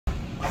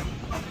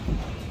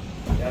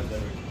Jab there.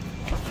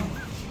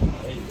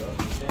 There you go.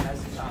 Stay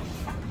nice and calm.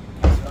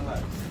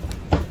 Relax.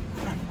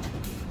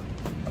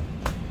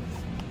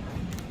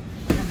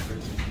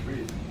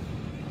 Breathe.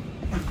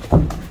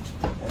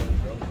 There you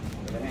go.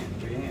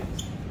 With your hands. With your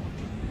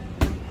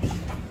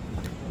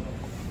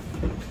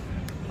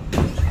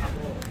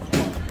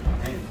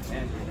hands.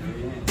 Hands. With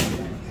your hands.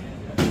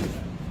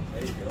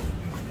 There you go.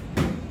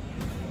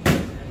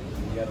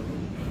 You gotta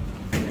move.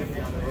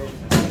 Get on the ropes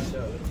and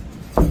show it.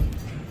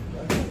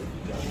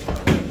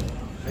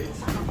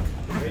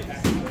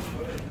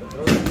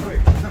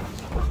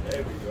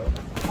 There we go.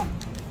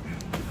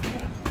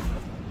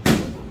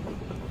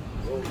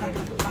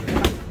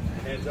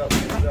 Hands up,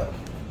 hands up.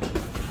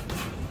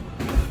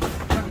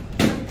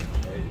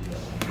 There you go.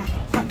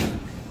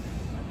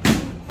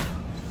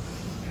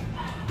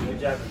 Good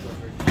job,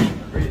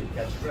 breathe.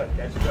 Catch your breath,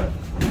 catch your breath.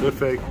 Good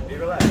fake. Be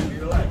relaxed, be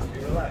relaxed, be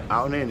relaxed.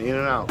 Out and in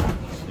and out.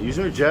 Use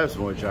your jabs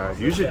more, Jared.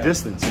 Use your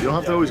distance. You don't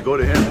have to always go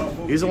to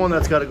him. He's the one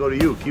that's got to go to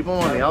you. Keep him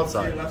on the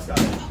outside.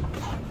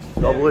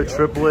 Double it,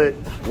 triple it,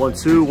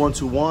 1-2,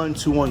 1-2-1,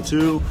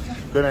 2-1-2.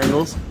 Good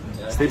angles.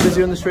 Stay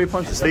busy on the straight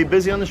punches. Stay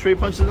busy on the straight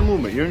punches in the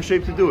movement. You're in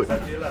shape to do it.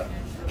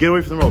 Get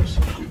away from the ropes.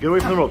 Get away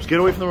from the ropes. Get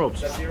away from the ropes.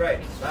 Step to your right.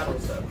 Lateral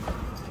step.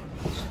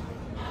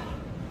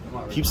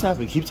 Keep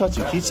snapping. Keep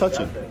touching. Keep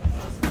touching.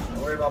 Don't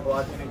worry about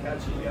blocking and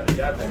catching. You gotta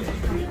jab there. Give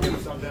him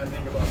something to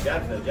think about.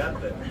 Jab there, jab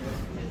there.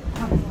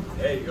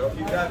 There you go.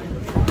 Keep jabbing.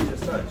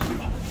 Just touch.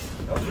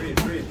 Oh, breathe,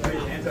 breathe,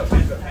 breathe. Hands up,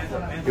 hands up, hands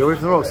up, hands up. Get away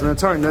from the ropes and then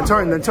turn, then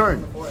turn, then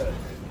turn.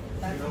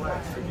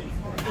 Relax, Ricky.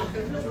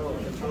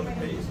 Control the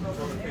pace,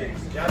 control the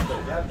pace. Jab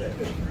there, jab there.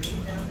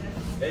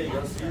 There you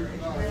go, see?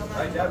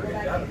 Right, jab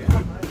again, jab again.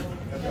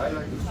 Right,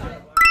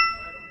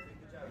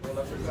 roll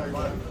up to the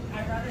bottom.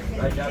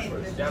 Right, jab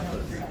first, jab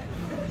first.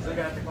 Look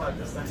at the clock,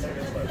 just 10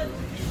 seconds left.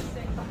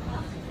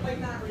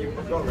 Keep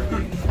it going, Ricky.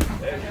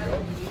 There you go.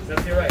 Step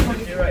to your right, step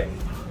to your right.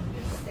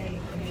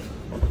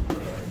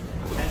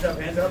 Hands up,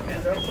 hands up,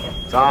 hands up.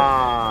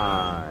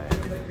 Time.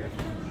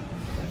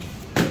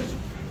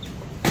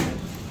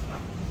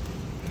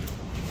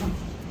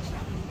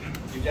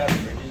 Keep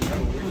jabbing, Ricky. You know,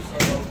 we're just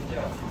starting off with the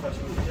jab. Keep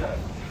touching with the jab.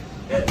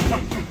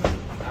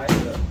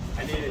 I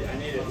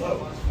need it low.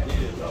 I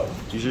need it low.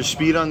 Use your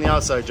speed on the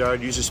outside,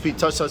 Jared. Use your speed.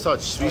 Touch, touch,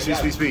 touch. Speed, speed,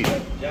 speed, speed.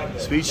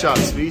 Speed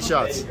shots, speed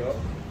shots. There you go.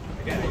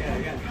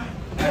 Again.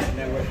 Nice, and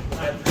then we're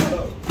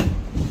low.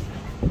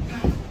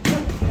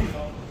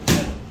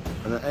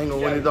 And then angle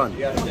when you're done. You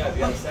gotta jab, you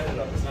gotta set it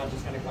up. It's not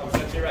just gonna come.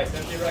 Step to your right,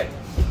 step to your right.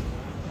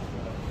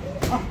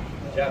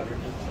 Jab,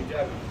 keep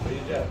jabbing. Do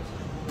your jabs.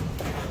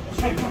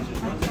 Straight punches,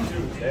 1s and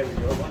 2s. There we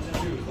go. 1s and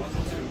 2s, 1s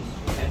and 2s.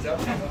 Hands up,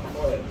 hands on the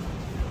forehead.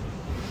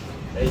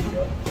 There you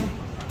go.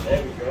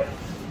 There we go.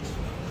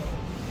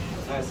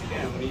 Nice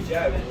again. When you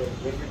jab, when we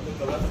put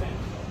the left hand.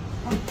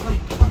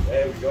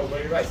 There we go. Go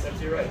to your right, step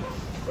to your right.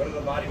 Go to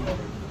the body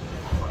motor.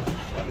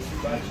 Have a 2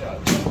 body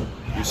shots.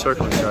 Keep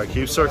circling, Jared.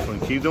 Keep circling.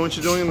 Keep doing what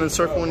you're doing and then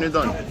circle when you're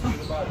done.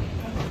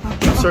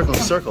 Keep circling,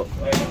 circle.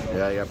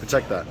 Yeah,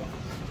 protect that.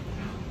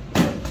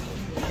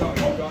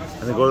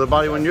 And then go to the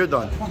body when you're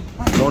done.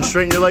 Don't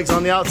straighten your legs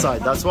on the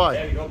outside. That's why.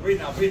 There you go. Breathe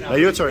now, breathe now. Now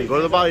your turn. Go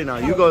to the body now.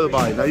 You go to the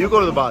body. Now you go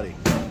to the body.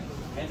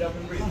 Hands up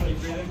and breathe. Keep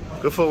breathing.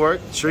 Good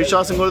footwork. Straight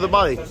shots and go to the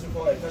body.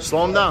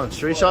 Slow them down.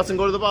 Straight shots and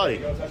go to the body.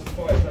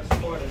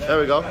 There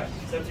we go.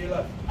 Step to your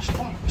left.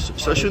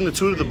 Start shooting the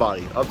 2 to the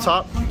body. Up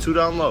top, 2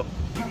 down low.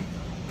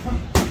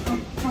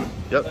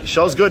 Yep,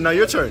 shell's good. Now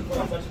your turn.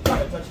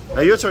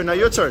 Now your turn. Now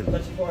your turn.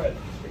 Touch your forehead.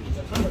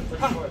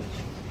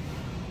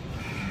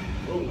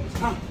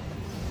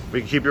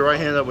 Ricky, keep your right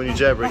hand up when you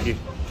jab, Ricky.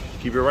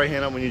 Keep your right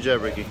hand up when you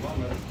jab, Ricky.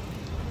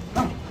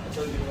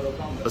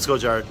 Let's go,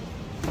 Jared.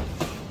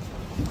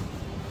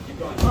 Keep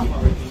going. Come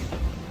on, Ricky.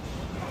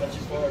 Touch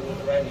your forehead with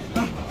the right hand.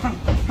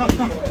 Touch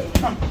your forehead.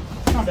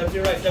 Step to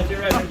your right. Step to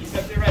your right, Ricky.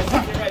 Step to your right.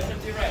 Step to your right. Step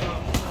to your right.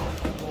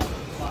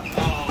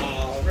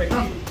 Oh, Ricky.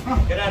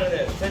 Get out of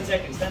there. 10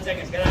 seconds. 10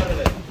 seconds. Get out of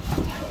there.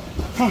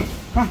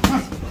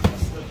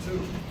 Slip 2.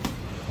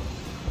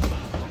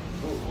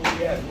 Move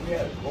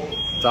ahead.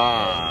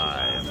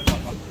 Time.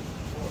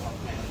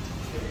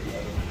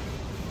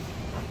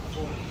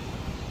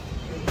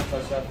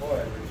 Touch that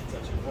forehead, Ricky.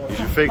 Touch your forehead. Use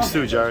your fakes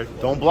too, Jared.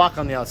 Don't block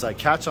on the outside.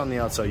 Catch on the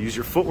outside. Use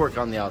your footwork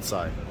on the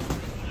outside.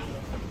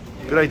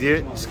 Good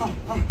idea. There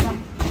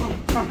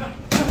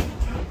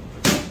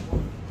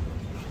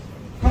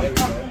we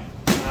go.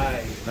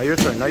 Nice. Now your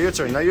turn. Now your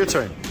turn. Now your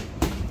turn.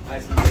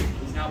 Nice.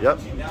 He's now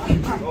punching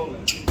down.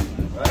 Rolling.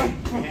 Right?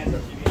 Keep your hands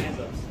up. Keep your hands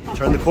up.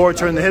 Turn the core.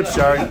 Turn the hips,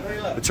 Jared.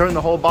 But turn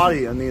the whole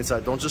body on the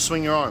inside. Don't just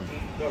swing your arm.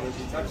 Go,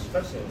 Ricky. Touch it.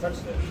 Touch it.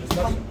 Just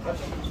touch him. Touch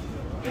him.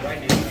 Your right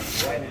hand.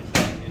 Your right hand.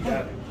 You're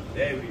jabbing.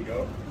 There we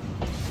go.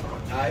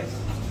 Nice.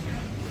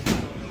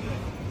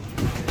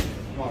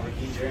 Come on,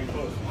 Ricky. You're in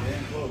close. You're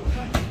in close.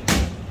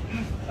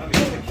 I mean,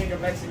 you're the king of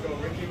Mexico,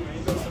 Ricky. When he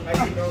goes to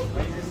Mexico,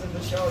 when he's in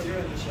the show, you're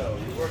in the show.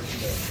 You're working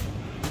there.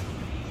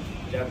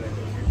 Jab there,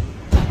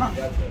 Ricky.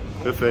 Jab there.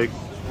 Good fake.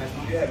 Nice.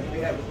 Move your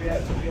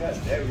head.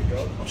 There we go.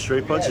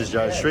 Straight punches,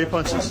 Jared. Straight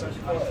punches. Touch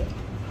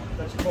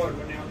your forehead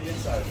when they're on the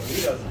inside, but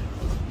he doesn't.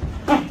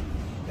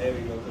 There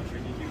we go, Coach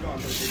Ricky. Keep going,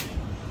 Coach Ricky.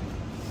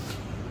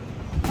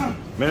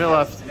 Minute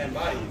left. And then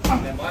body.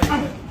 And then body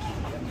there.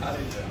 And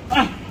body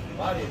there.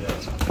 Body there.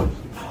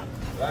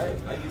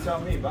 Right? Like you tell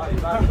me, body.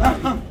 Body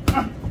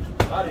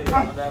there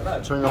on that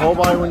left. Turn your whole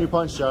body when you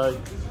punch, Jared.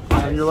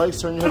 Turn your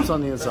legs, turn your hips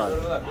on the inside. Go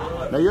to the left, go to the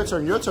left. Now your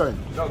turn, your turn.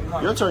 Go, come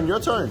on. Your turn, your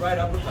turn. Right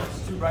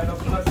uppercuts, 2 right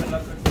uppercuts, and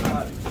left hook to the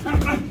body.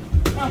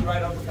 2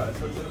 right uppercuts,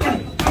 hook to the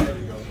body. There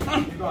we go.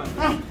 Keep going.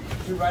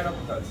 2 right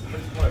uppercuts. Touch your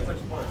forehead, touch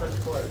your forehead, touch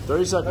your forehead.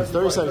 30 seconds,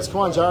 30 seconds.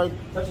 Come on, Jared.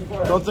 Touch your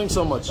forehead. Don't think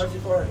so much. Touch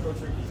your forehead,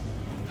 Coach Ricky.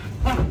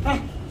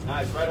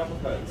 Nice, right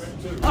uppercuts.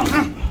 2.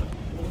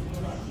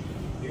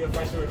 You're gonna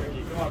fight through it,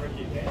 Ricky. Come on,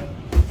 Ricky.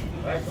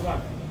 All right, come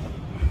on.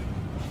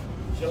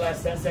 It's your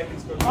last 10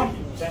 seconds, Coach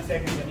Ricky. 10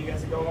 seconds, and you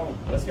guys can go home.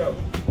 Let's go.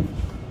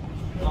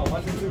 Come on,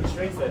 1, 2, 2,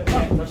 straight set.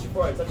 Touch your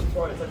forehead, touch your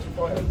forehead, touch your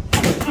forehead.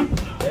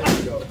 There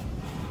we go.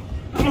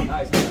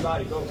 Nice, good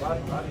body, go,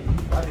 body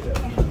there.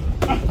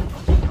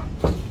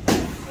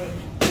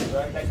 All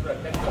right, next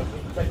breath,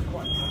 take your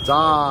point.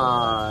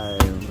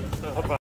 Time.